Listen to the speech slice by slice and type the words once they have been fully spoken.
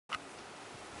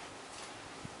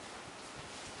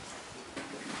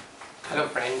Hello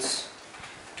friends,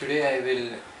 today I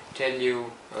will tell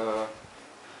you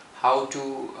how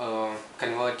to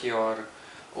convert your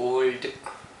old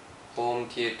home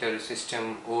theater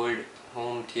system, old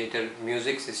home theater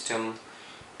music system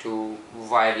to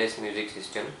wireless music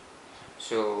system.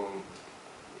 So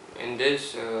in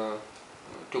this,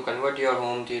 to convert your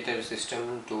home theater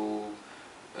system to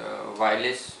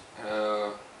wireless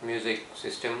music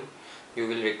system, you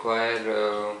will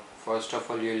require first of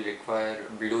all you will require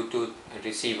Bluetooth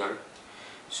receiver.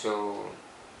 So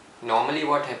normally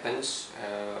what happens,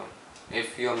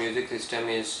 if your music system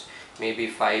is maybe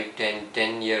 5,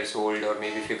 10 years old or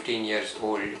maybe 15 years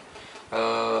old,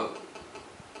 uh,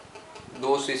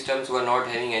 those systems were not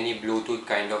having any Bluetooth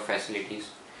kind of facilities.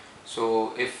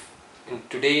 So if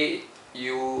today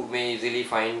you may easily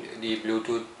find the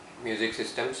Bluetooth music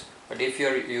systems, but if you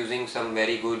are using some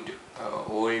very good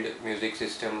old music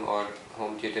system or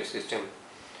home theater system,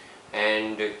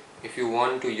 and if you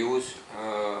want to use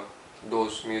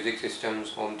those music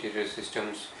systems, home theater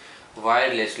systems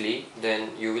wirelessly, then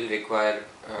you will require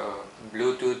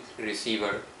Bluetooth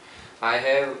receiver. I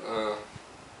have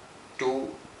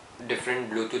two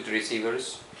different Bluetooth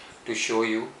receivers to show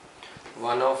you.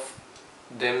 One of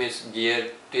them is gear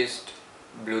test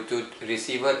Bluetooth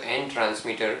receiver and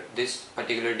transmitter. This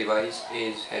particular device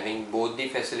is having both the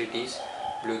facilities,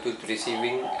 Bluetooth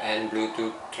receiving and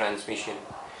Bluetooth transmission.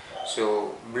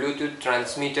 So Bluetooth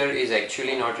transmitter is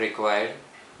actually not required,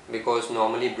 because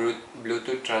normally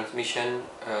Bluetooth transmission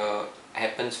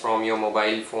happens from your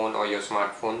mobile phone or your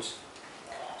smartphones.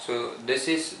 So this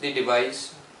is the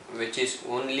device which is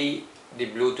only the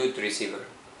Bluetooth receiver.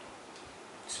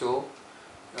 So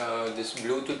this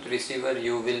Bluetooth receiver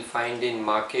you will find in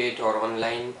market or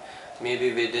online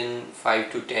maybe within $5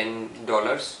 to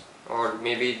 $10, or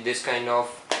maybe this kind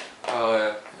of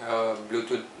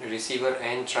Bluetooth receiver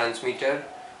and transmitter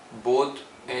both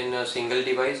in a single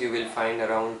device you will find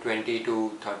around $20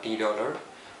 to $30.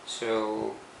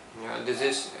 So this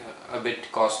is a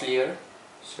bit costlier,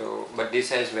 so but this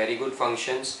has very good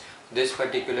functions. This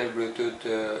particular Bluetooth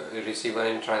receiver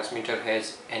and transmitter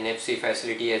has NFC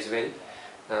facility as well.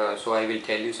 So I will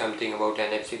tell you something about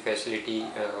NFC facility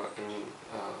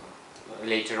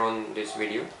later on this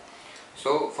video.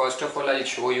 So first of all I'll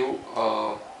show you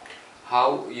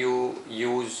how you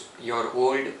use your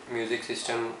old music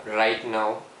system right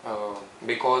now,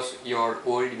 because your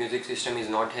old music system is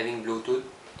not having Bluetooth.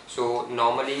 So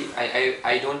normally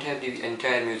I don't have the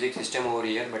entire music system over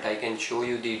here, but I can show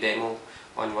you the demo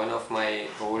on one of my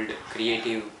old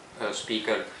creative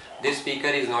speaker. This speaker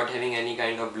is not having any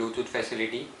kind of Bluetooth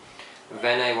facility.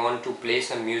 When I want to play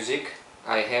some music,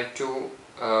 I have to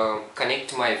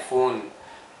connect my phone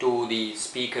to the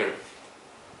speaker.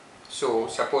 So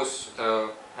suppose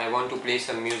I want to play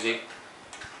some music.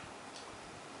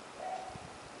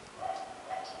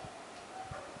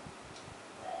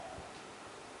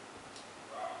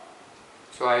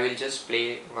 So I will just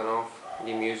play one of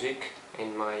the music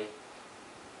in my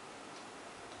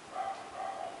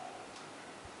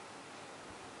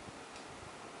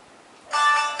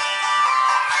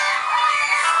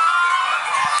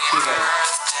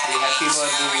the happy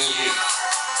birthday music.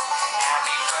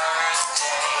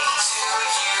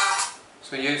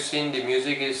 So you've seen the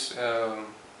music is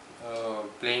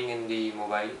playing in the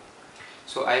mobile.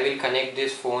 So I will connect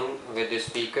this phone with the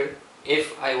speaker.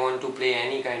 If I want to play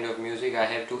any kind of music,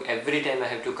 every time I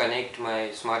have to connect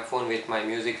my smartphone with my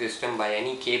music system by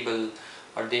any cable,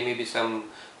 or there may be some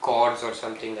cords or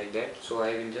something like that. So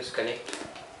I will just connect.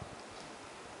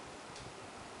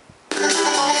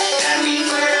 Happy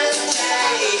birthday.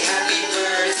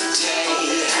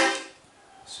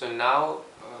 So now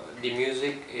the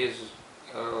music is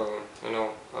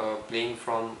playing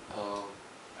from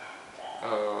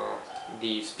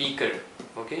the speaker,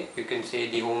 okay, you can say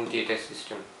the home theater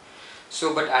system.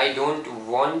 So but I don't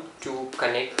want to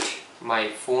connect my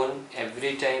phone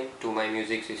every time to my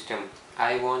music system.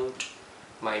 I want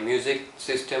my music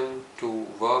system to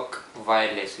work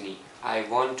wirelessly. I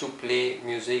want to play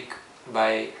music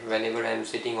by whenever I am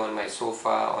sitting on my sofa,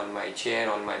 on my chair,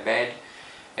 on my bed,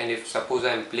 and if suppose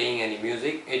I am playing any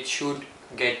music, it should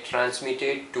get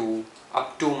transmitted to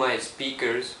up to my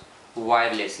speakers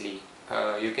wirelessly,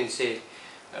 you can say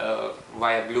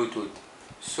via Bluetooth.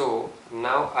 So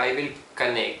now I will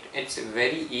connect. It's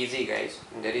very easy, guys.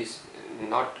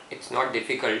 It's not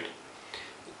difficult.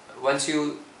 Once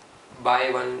you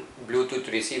buy one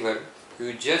Bluetooth receiver,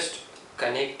 you just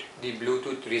connect the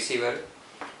Bluetooth receiver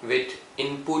with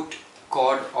input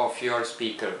cord of your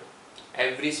speaker.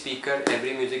 Every speaker,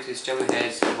 every music system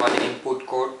has one input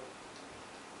cord.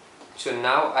 So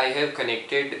now I have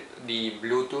connected the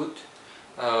Bluetooth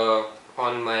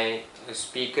on my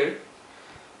speaker,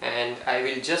 and I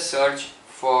will just search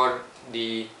for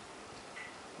the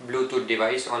Bluetooth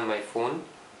device on my phone.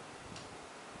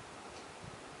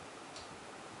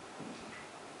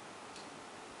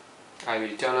 I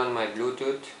will turn on my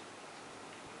Bluetooth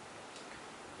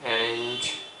and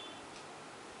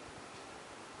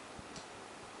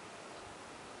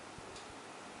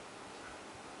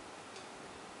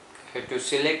to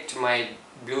select my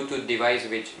Bluetooth device,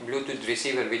 Bluetooth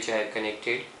receiver which I have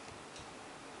connected.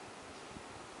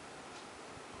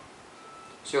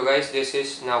 So guys, this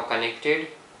is now connected.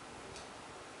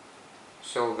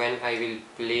 So when I will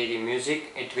play the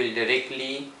music, it will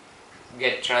directly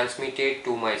get transmitted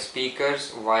to my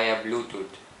speakers via Bluetooth.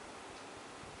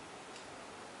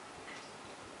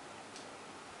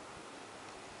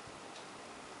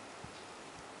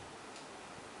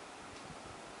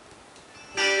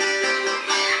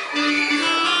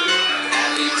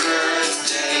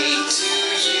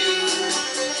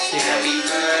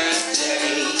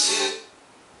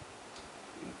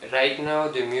 Right now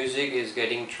the music is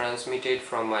getting transmitted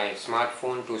from my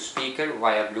smartphone to speaker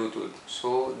via Bluetooth.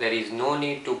 So there is no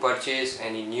need to purchase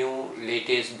any new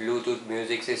latest Bluetooth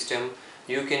music system.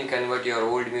 You can convert your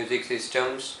old music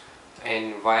systems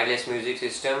and wireless music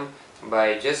system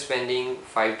by just spending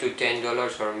 $5 to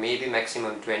 $10 or maybe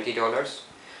maximum $20.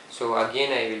 So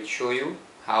again I will show you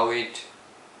how it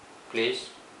plays.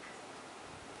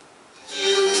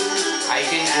 I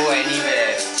can go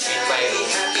anywhere in my room.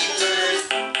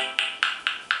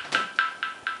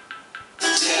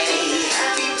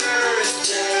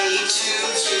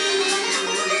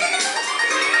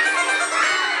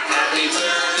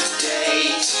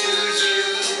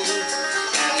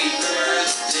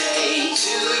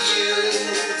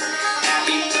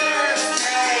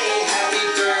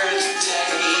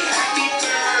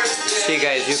 See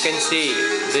guys, you can see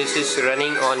this is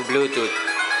running on Bluetooth.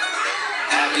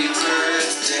 Happy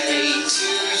birthday to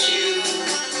you.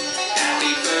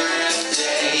 Happy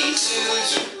birthday to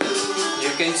you.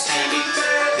 You can see the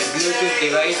Bluetooth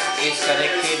device is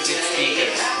connected with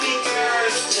speaker. Happy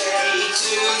birthday to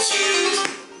you.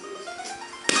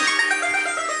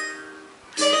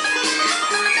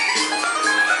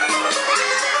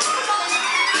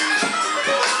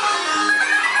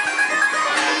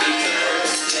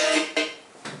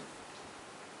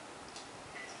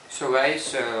 So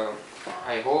guys,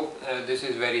 I hope this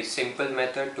is very simple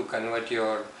method to convert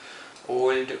your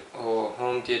old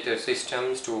home theater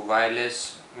systems to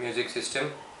wireless music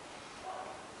system.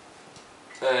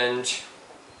 And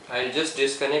I'll just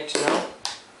disconnect now.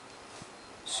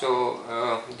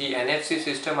 So the NFC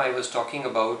system I was talking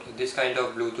about, this kind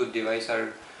of Bluetooth device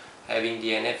are having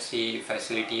the NFC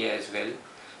facility as well.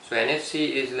 So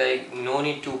NFC is like no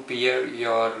need to pair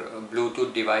your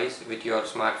Bluetooth device with your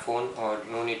smartphone, or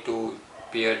no need to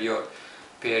pair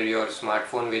your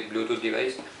smartphone with Bluetooth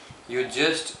device. You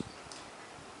just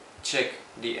check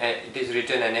it is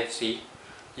written NFC.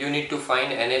 You need to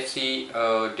find NFC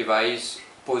device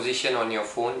position on your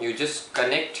phone. You just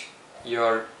connect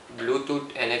your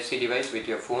Bluetooth NFC device with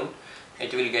your phone.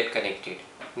 It will get connected.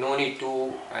 No need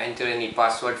to enter any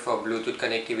password for Bluetooth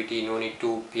connectivity, no need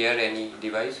to pair any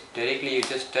device. Directly you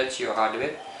just touch your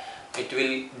hardware, it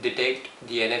will detect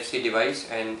the NFC device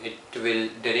and it will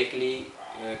directly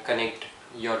connect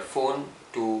your phone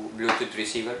to Bluetooth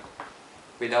receiver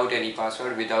without any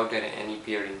password, without any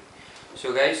pairing.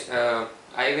 So guys,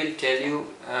 I will tell you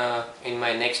in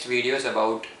my next videos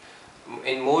about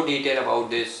in more detail about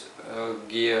this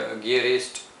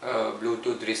gearist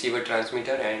Bluetooth receiver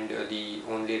transmitter and the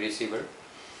only receiver.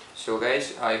 So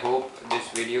guys, I hope this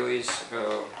video is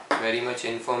very much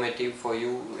informative for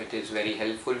you. It is very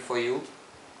helpful for you.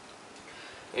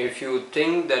 If you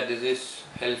think that this is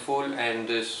helpful and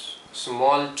this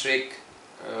small trick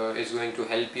is going to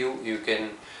help you, you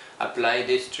can apply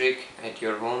this trick at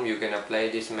your home. You can apply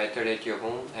this method at your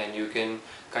home and you can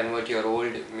convert your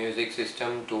old music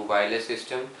system to wireless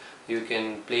system. You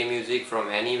can play music from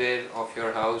anywhere of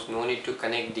your house. No need to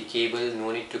connect the cable,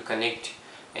 no need to connect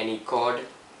any cord.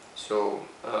 So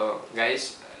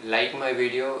guys, like my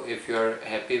video if you are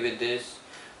happy with this,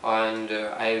 and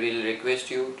I will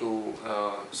request you to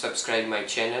subscribe my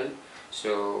channel.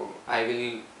 So I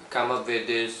will come up with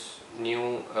this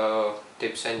new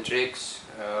tips and tricks,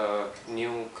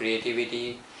 new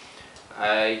creativity.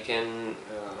 I can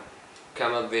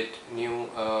come up with new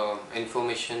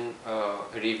information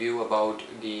review about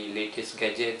the latest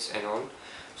gadgets and all.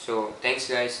 So thanks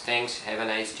guys, thanks, have a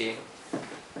nice day.